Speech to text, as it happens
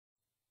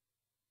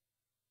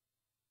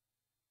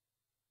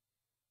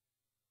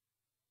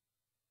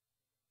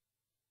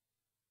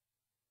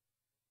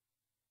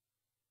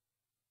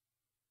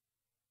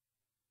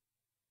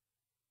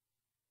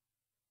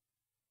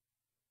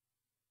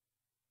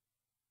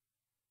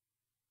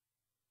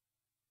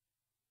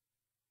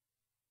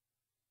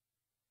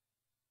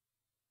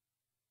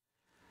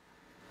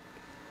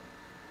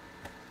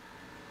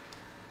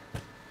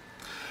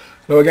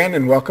Hello again,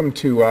 and welcome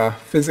to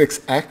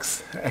Physics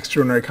X,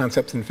 Extraordinary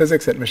Concepts in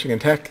Physics at Michigan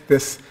Tech.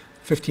 This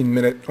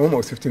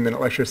almost 15-minute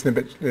lecture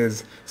snippet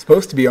is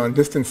supposed to be on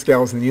distance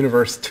scales in the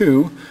universe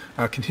 2,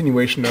 a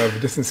continuation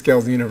of distance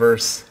scales in the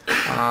universe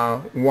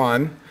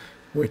 1,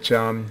 which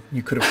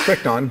you could have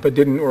clicked on but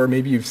didn't, or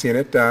maybe you've seen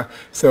it.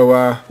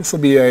 So this will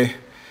be an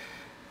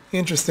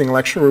interesting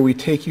lecture where we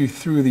take you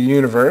through the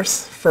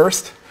universe.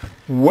 First,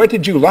 what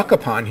did you luck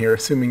upon here,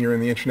 assuming you're in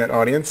the internet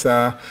audience?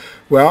 In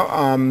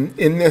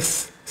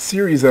this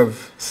series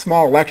of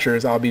small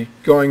lectures, I'll be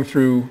going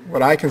through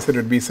what I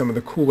consider to be some of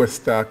the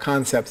coolest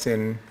concepts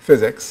in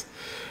physics.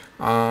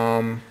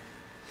 So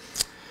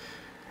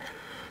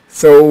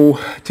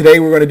today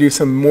we're going to do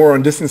some more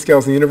on distance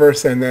scales in the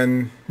universe, and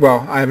then,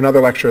 I have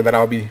another lecture that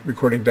I'll be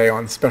recording today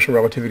on Special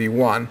Relativity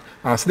 1.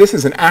 So this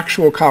is an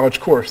actual college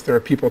course. There are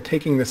people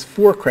taking this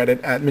for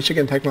credit at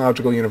Michigan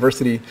Technological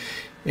University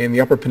in the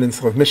Upper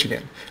Peninsula of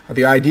Michigan.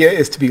 The idea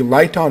is to be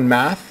light on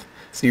math,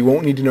 so you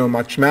won't need to know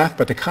much math,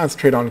 but to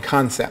concentrate on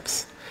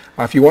concepts.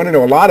 If you want to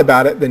know a lot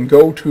about it, then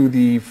go to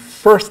the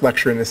first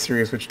lecture in this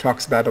series, which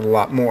talks about it a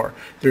lot more.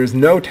 There's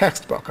no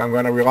textbook. I'm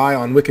going to rely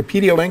on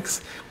Wikipedia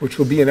links, which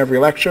will be in every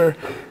lecture,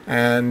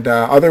 and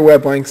other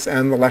web links,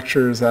 and the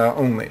lectures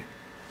only.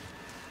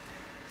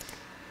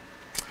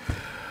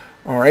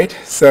 All right,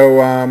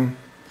 so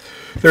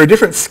there are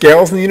different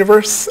scales in the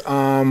universe.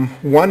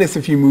 One is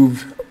if you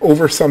move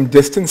over some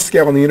distance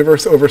scale in the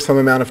universe over some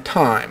amount of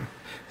time.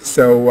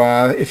 So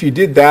if you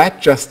did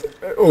that just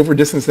over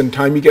distance and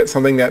time, you get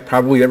something that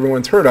probably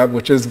everyone's heard of,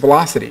 which is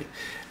velocity.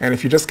 And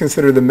if you just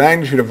consider the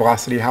magnitude of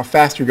velocity, how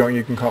fast you're going,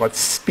 you can call it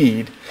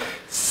speed.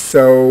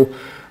 So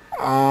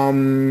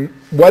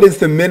what is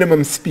the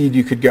minimum speed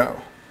you could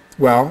go?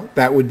 Well,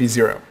 that would be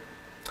 0.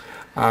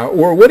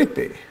 Or would it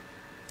be?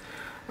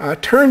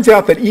 Turns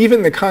out that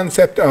even the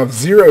concept of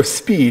 0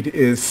 speed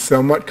is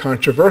somewhat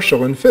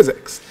controversial in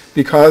physics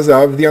because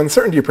of the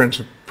uncertainty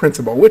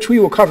principle, which we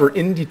will cover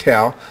in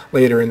detail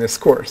later in this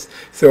course.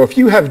 So if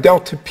you have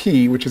delta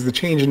p, which is the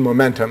change in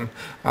momentum,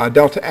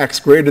 delta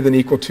x greater than or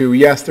equal to,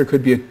 yes, there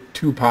could be a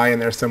 2 pi in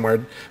there somewhere,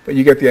 but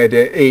you get the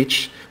idea,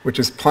 h, which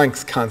is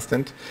Planck's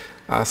constant,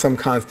 some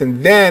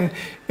constant, then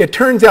it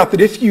turns out that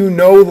if you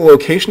know the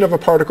location of a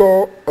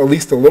particle, at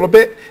least a little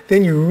bit,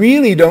 then you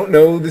really don't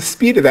know the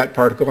speed of that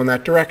particle in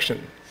that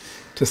direction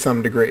to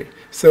some degree.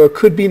 So it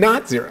could be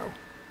not 0.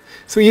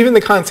 So even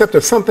the concept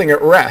of something at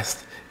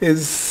rest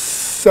is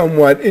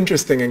somewhat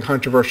interesting and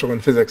controversial in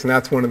physics, and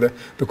that's one of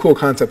the cool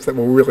concepts that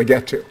we'll really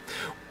get to.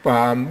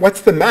 What's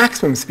the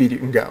maximum speed you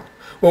can go?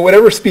 Well,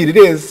 whatever speed it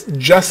is,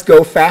 just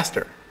go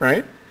faster,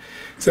 right?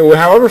 So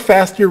however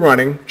fast you're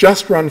running,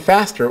 just run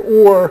faster,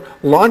 or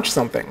launch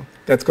something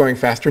that's going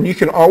faster, and you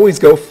can always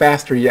go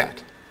faster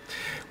yet.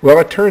 Well,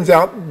 it turns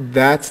out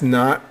that's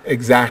not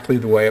exactly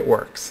the way it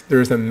works.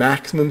 There's a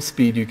maximum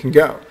speed you can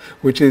go,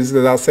 which is,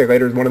 as I'll say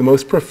later, one of the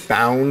most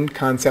profound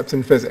concepts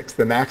in physics.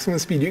 The maximum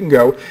speed you can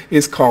go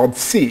is called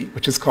c,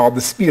 which is called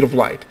the speed of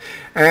light.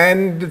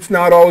 And it's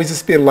not always the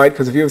speed of light,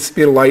 because if you have the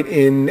speed of light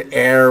in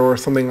air or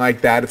something like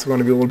that, it's going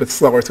to be a little bit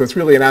slower. So it's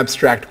really an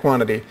abstract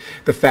quantity,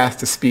 the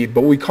fastest speed.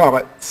 But we call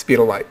it speed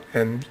of light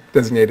and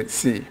designate it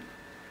c.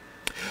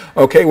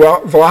 Okay,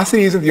 well,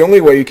 velocity isn't the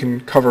only way you can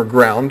cover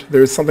ground.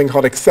 There's something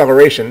called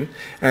acceleration.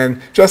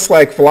 And just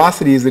like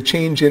velocity is the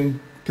change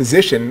in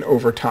position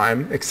over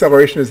time,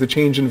 acceleration is the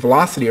change in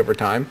velocity over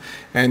time.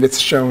 And it's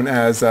shown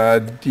as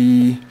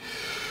d2,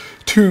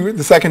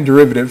 the second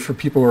derivative for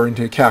people who are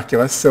into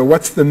calculus. So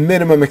what's the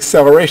minimum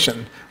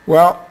acceleration?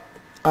 Well,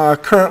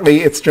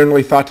 currently it's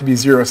generally thought to be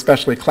 0,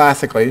 especially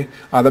classically.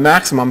 The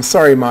maximum,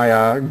 sorry,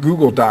 my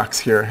Google Docs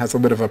here has a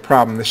bit of a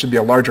problem. This should be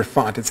a larger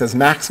font. It says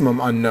maximum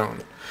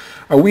unknown.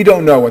 We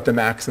don't know what the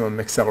maximum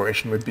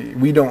acceleration would be.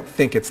 We don't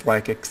think it's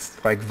like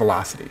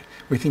velocity.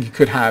 We think you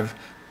could have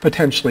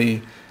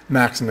potentially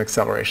maximum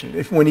acceleration.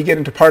 When you get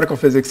into particle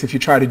physics, if you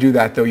try to do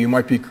that, though, you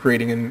might be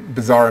creating a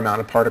bizarre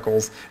amount of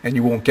particles, and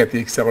you won't get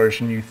the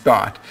acceleration you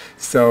thought.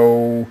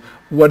 So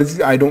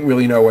I don't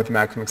really know what the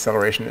maximum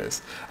acceleration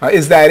is.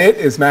 Is that it?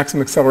 Is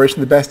maximum acceleration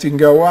the best you can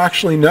go? Well,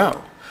 actually,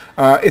 no.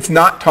 It's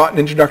not taught in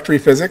introductory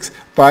physics,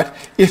 but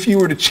if you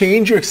were to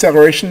change your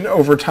acceleration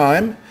over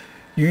time,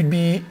 you'd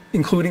be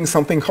including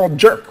something called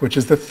jerk, which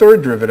is the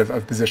third derivative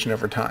of position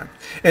over time.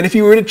 And if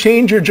you were to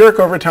change your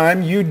jerk over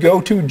time, you'd go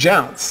to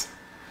jounce.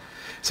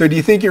 So do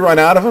you think you run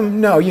out of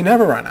them? No, you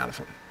never run out of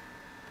them.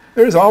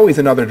 There's always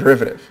another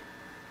derivative.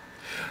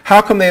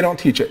 How come they don't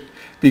teach it?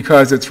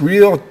 Because it's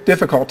real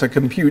difficult to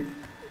compute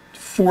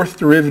fourth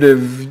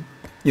derivative,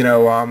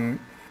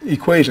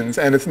 equations,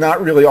 and it's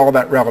not really all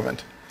that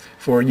relevant.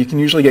 You can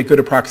usually get good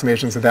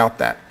approximations without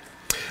that.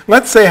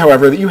 Let's say,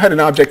 however, that you had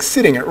an object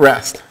sitting at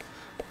rest.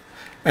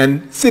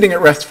 And sitting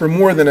at rest for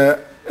more than a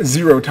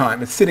 0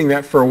 time. It's sitting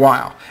there for a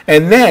while.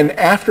 And then,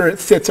 after it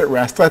sits at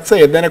rest, let's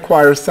say it then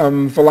acquires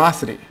some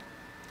velocity.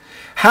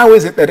 How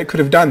is it that it could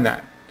have done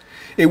that?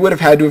 It would have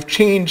had to have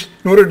changed,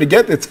 in order to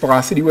get its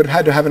velocity, it would have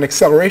had to have an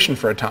acceleration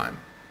for a time.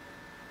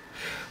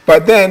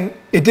 But then,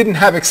 it didn't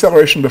have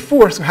acceleration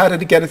before, so how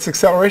did it get its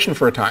acceleration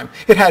for a time?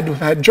 It had to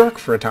have had jerk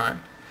for a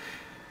time.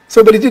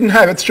 So, but it didn't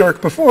have its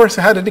jerk before,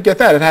 so how did it get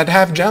that? It had to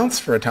have jounce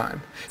for a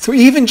time. So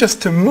even just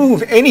to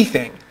move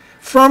anything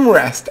from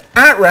rest,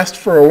 at rest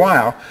for a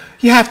while,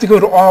 you have to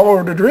go to all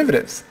order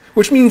derivatives,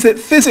 which means that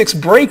physics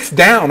breaks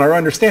down our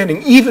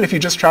understanding even if you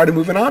just try to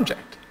move an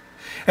object.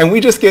 And we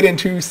just get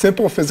into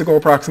simple physical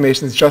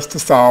approximations just to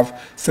solve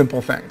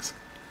simple things.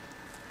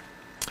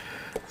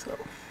 So,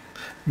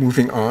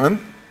 moving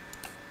on.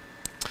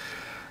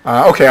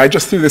 Okay, I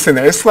just threw this in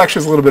there. This lecture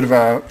is a little bit of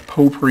a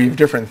potpourri of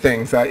different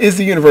things. Is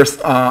the universe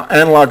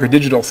analog or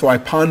digital? So I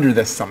ponder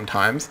this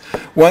sometimes.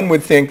 One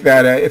would think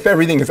that if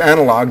everything is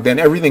analog, then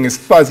everything is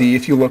fuzzy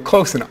if you look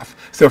close enough.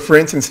 So for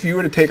instance, if you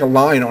were to take a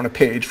line on a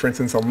page, for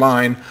instance, a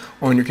line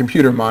on your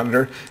computer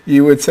monitor,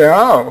 you would say,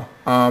 oh,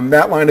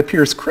 that line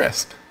appears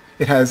crisp.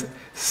 It has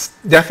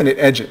definite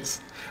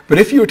edges. But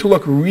if you were to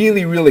look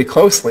really, really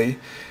closely,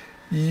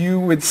 you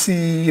would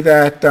see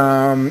that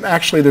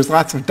actually there's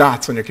lots of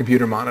dots on your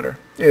computer monitor.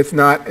 It's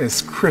not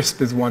as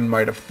crisp as one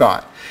might have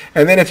thought.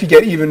 And then if you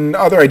get even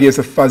other ideas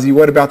of fuzzy,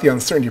 what about the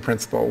uncertainty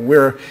principle,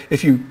 where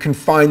if you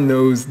confine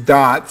those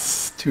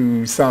dots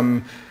to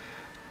some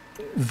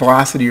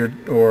velocity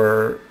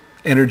or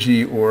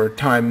energy or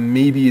time,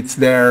 maybe it's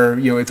there,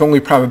 it's only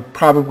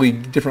probably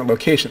different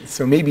locations.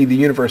 So maybe the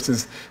universe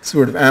is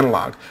sort of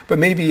analog. But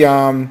maybe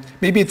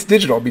it's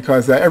digital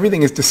because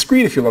everything is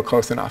discrete if you look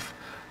close enough.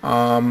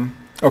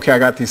 Okay, I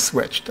got these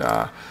switched.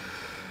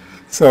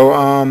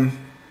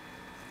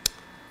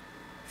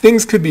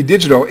 Things could be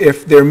digital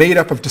if they're made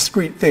up of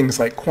discrete things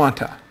like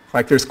quanta.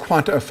 Like there's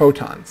quanta of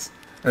photons.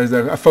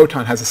 A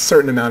photon has a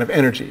certain amount of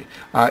energy.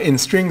 In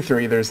string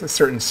theory, there's a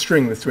certain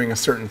string that's doing a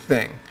certain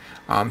thing.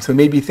 So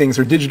maybe things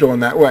are digital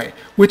in that way.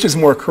 Which is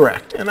more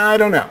correct? And I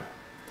don't know.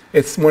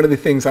 It's one of the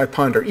things I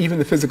ponder. Even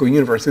the physical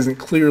universe isn't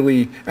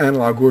clearly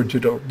analog or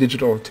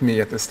digital to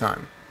me at this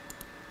time.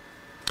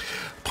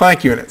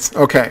 Planck units.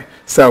 Okay,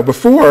 so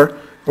before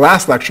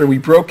last lecture, we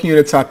broke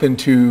units up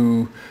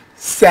into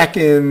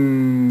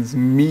seconds,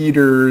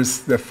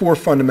 meters, the 4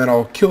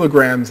 fundamental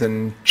kilograms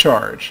and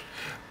charge.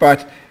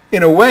 But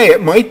in a way,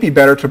 it might be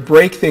better to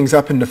break things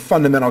up into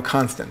fundamental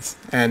constants.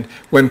 And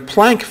when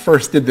Planck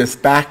first did this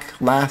back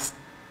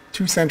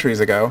 2 centuries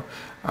ago,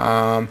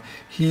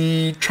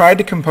 he tried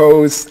to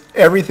compose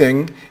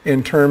everything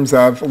in terms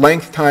of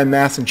length, time,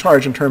 mass, and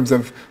charge in terms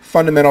of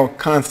fundamental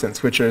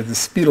constants, which are the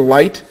speed of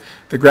light,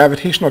 the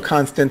gravitational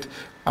constant,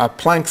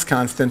 Planck's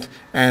constant,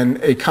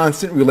 and a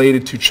constant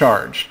related to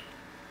charge.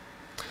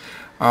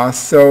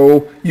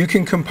 So you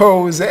can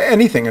compose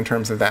anything in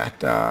terms of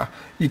that.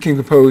 You can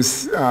compose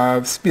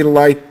speed of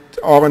light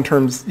all in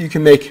terms, you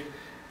can make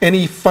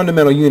any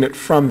fundamental unit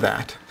from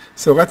that.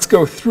 So let's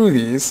go through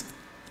these.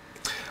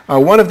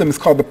 One of them is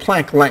called the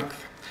Planck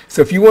length.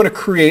 So if you want to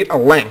create a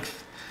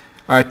length,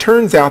 it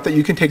turns out that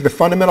you can take the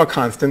fundamental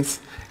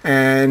constants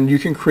and you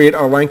can create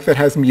a length that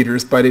has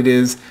meters, but it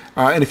is,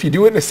 and if you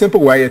do it in a simple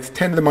way, it's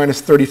 10 to the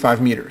minus 35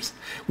 meters,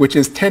 which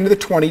is 10 to the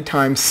 20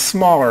 times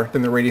smaller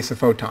than the radius of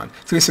photon.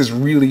 So this is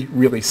really,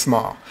 really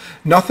small.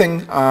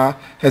 Nothing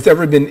has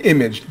ever been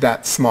imaged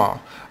that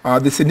small.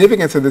 The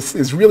significance of this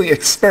is really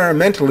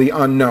experimentally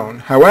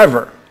unknown.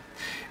 However,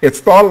 it's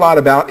thought a lot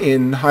about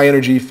in high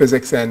energy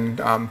physics and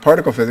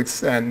particle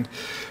physics, and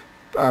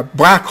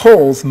black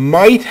holes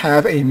might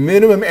have a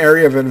minimum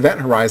area of an event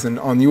horizon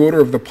on the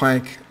order of the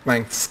Planck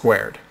length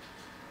squared.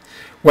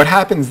 What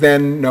happens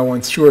then, no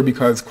one's sure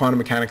because quantum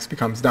mechanics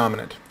becomes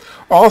dominant.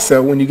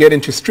 Also, when you get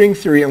into string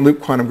theory and loop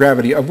quantum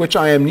gravity, of which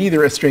I am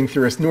neither a string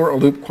theorist nor a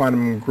loop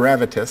quantum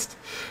gravitist,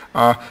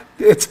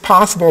 it's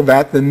possible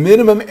that the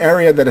minimum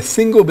area that a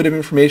single bit of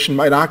information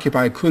might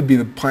occupy could be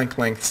the Planck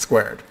length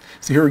squared.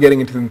 So here we're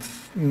getting into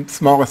the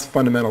smallest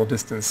fundamental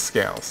distance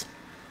scales.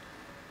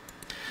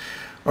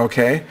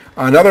 Okay,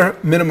 another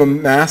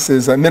minimum mass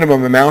is a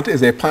minimum amount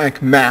is a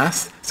Planck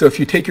mass. So if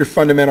you take your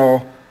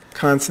fundamental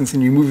constants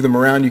and you move them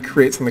around, you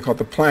create something called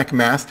the Planck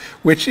mass,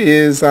 which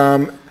is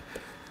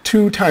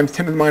 2 times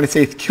 10 to the minus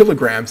 8th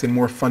kilograms in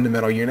more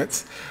fundamental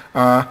units.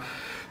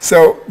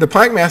 So the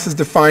Planck mass is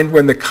defined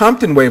when the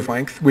Compton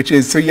wavelength, which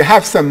is, so you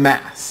have some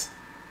mass,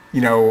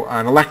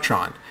 an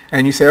electron,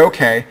 and you say,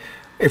 okay,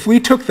 if we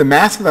took the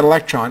mass of that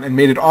electron and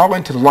made it all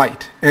into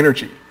light,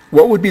 energy,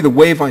 what would be the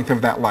wavelength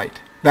of that light?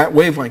 That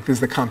wavelength is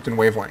the Compton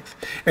wavelength.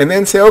 And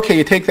then say, okay,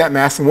 you take that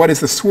mass, and what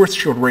is the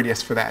Schwarzschild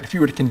radius for that? If you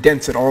were to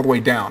condense it all the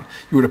way down,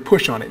 you were to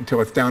push on it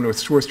until it's down to a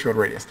Schwarzschild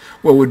radius,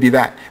 what would be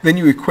that? Then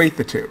you equate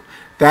the two.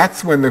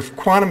 That's when the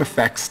quantum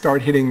effects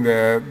start hitting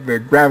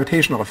the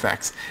gravitational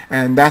effects,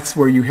 and that's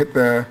where you hit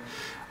the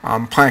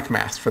Planck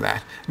mass for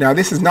that. Now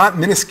this is not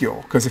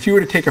minuscule, because if you were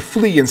to take a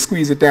flea and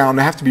squeeze it down,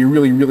 it have to be a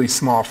really, really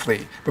small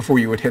flea before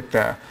you would hit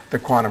the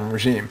quantum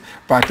regime.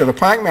 But the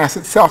Planck mass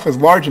itself is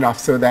large enough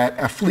so that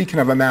a flea can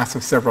have a mass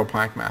of several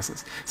Planck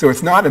masses. So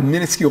it's not a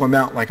minuscule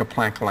amount like a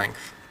Planck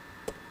length.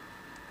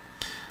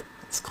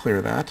 Let's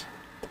clear that.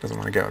 Doesn't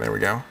want to go. There we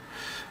go.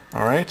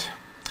 All right.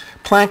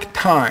 Planck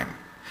time.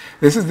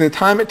 This is the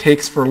time it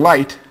takes for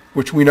light,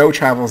 which we know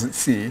travels at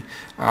c,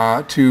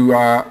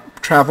 to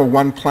travel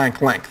 1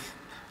 Planck length.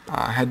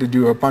 I had to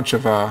do a bunch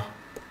of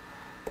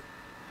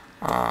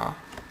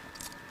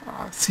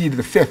c to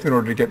the fifth in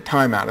order to get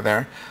time out of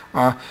there.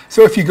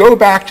 So if you go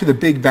back to the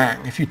Big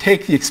Bang, if you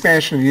take the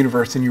expansion of the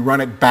universe and you run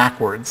it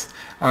backwards,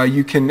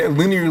 you can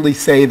linearly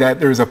say that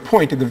there's a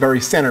point at the very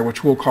center,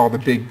 which we'll call the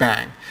Big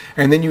Bang.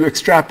 And then you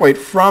extrapolate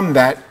from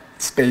that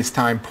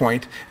space-time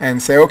point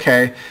and say,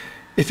 okay,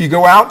 if you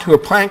go out to a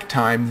Planck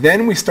time,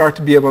 then we start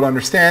to be able to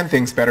understand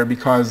things better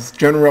because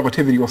general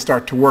relativity will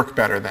start to work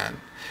better then.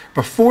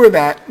 Before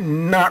that,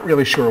 not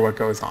really sure what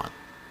goes on.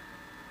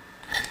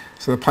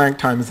 So the Planck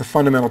time is the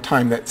fundamental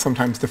time that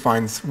sometimes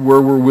defines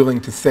where we're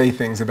willing to say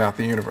things about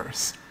the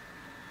universe.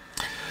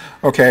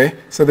 Okay,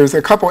 so there's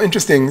a couple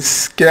interesting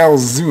scale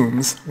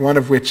zooms, one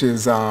of which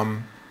is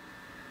a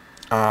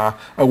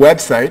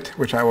website,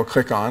 which I will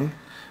click on,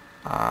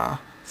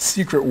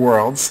 Secret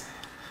Worlds.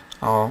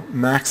 I'll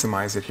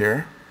maximize it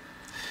here.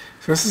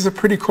 So this is a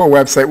pretty cool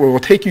website where we'll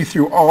take you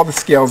through all the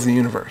scales of the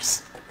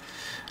universe.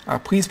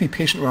 Please be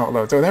patient while it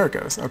loads. Oh, there it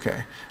goes.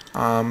 Okay.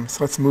 So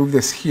let's move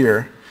this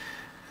here.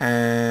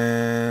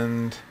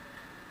 And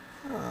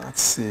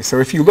let's see. So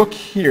if you look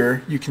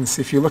here, you can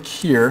see, if you look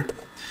here,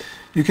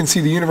 you can see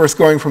the universe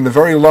going from the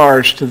very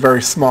large to the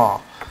very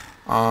small,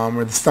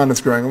 where the sun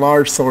is growing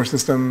large, solar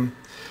system.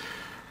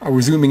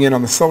 We're zooming in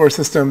on the solar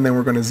system, then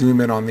we're going to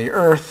zoom in on the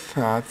Earth.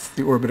 It's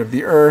the orbit of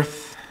the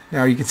Earth.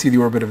 Now you can see the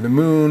orbit of the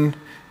Moon.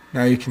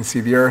 Now you can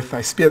see the Earth.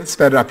 I sped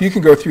it up. You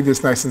can go through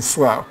this nice and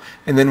slow.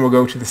 And then we'll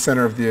go to the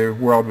center of the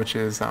world, which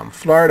is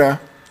Florida.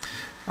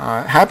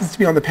 It happens to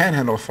be on the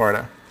panhandle of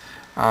Florida.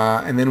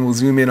 And then we'll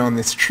zoom in on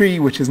this tree,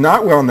 which is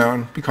not well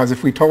known, because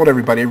if we told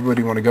everybody would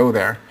want to go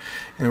there.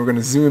 And we're going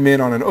to zoom in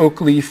on an oak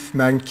leaf,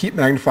 keep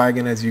magnifying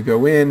it as you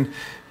go in.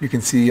 You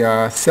can see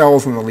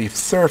cells on the leaf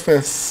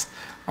surface.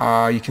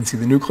 You can see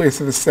the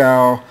nucleus of the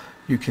cell.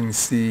 You can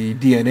see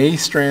DNA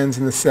strands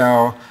in the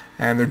cell.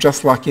 And they're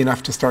just lucky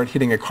enough to start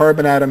hitting a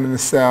carbon atom in the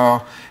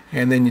cell.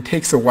 And then it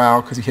takes a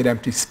while because you hit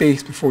empty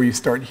space before you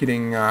start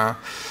hitting the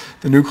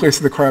nucleus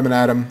of the carbon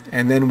atom.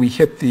 And then we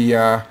hit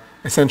the,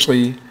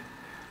 essentially,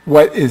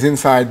 what is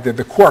inside the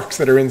quarks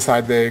that are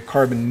inside the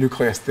carbon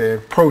nucleus,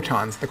 the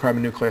protons, the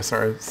carbon nucleus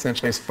are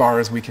essentially as far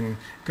as we can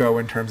go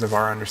in terms of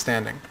our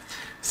understanding.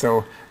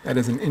 So that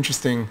is an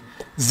interesting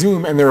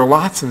zoom, and there are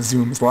lots of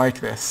zooms like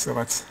this. So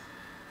let's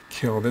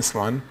kill this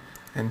one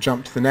and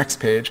jump to the next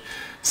page.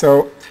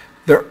 So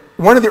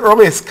one of the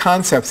earliest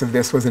concepts of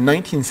this was in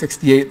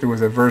 1968, there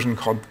was a version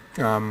called,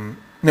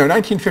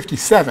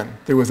 1957,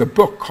 there was a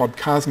book called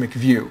Cosmic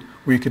View,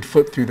 where you could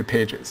flip through the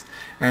pages.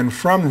 And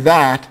from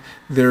that,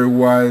 there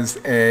was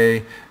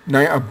a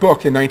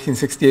book in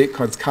 1968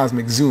 called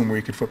Cosmic Zoom, where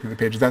you could flip through the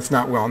pages. That's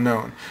not well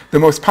known. The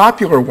most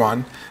popular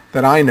one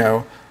that I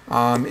know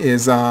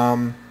is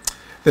the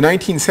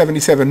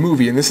 1977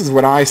 movie, and this is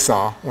what I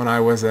saw when I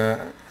was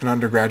an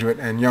undergraduate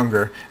and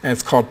younger, and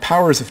it's called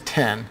Powers of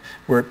 10,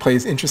 where it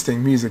plays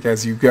interesting music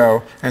as you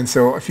go. And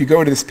so if you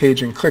go to this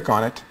page and click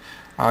on it,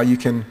 you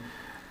can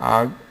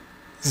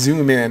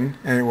zoom in,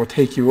 and it will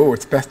take you, oh,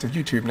 it's best of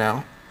YouTube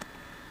now.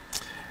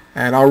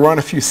 And I'll run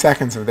a few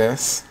seconds of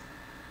this.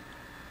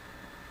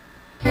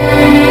 The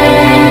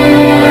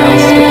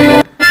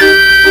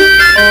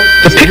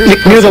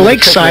picnic near the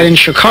lakeside in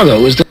Chicago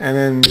is the... And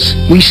then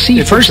we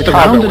see first the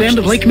rounded end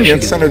of Lake Michigan.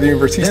 The center of the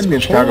universe used to be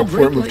in Chicago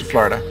before it moved to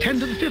Florida.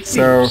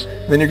 So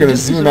then you're going to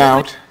zoom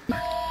out,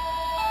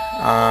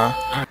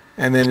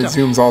 and then it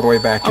zooms all the way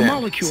back in.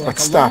 So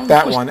let's stop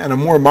that one. And a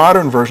more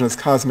modern version is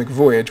Cosmic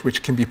Voyage,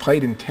 which can be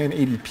played in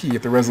 1080p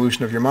at the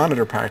resolution of your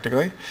monitor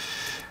practically.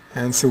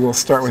 And so we'll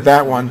start with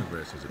that one.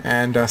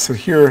 And so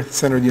here, the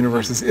center of the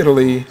universe is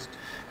Italy,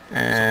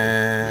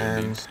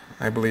 and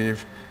I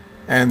believe,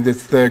 and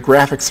the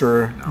graphics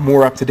are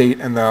more up to date,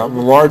 and the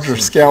larger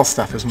scale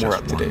stuff is more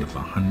up to date.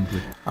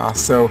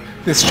 So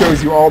this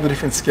shows you all the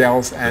different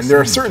scales, and there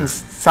are certain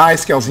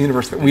size scales in the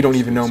universe that we don't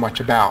even know much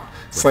about,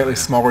 slightly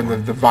smaller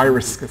than the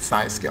virus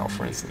size scale,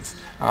 for instance.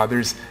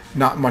 There's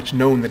not much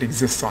known that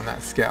exists on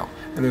that scale,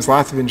 and there's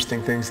lots of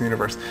interesting things in the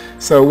universe.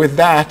 So with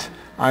that,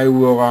 I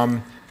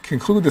will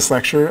conclude this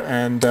lecture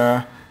and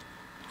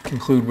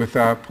conclude with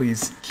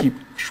please keep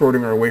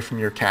Schrodinger away from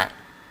your cat.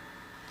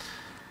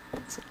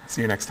 So,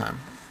 see you next time.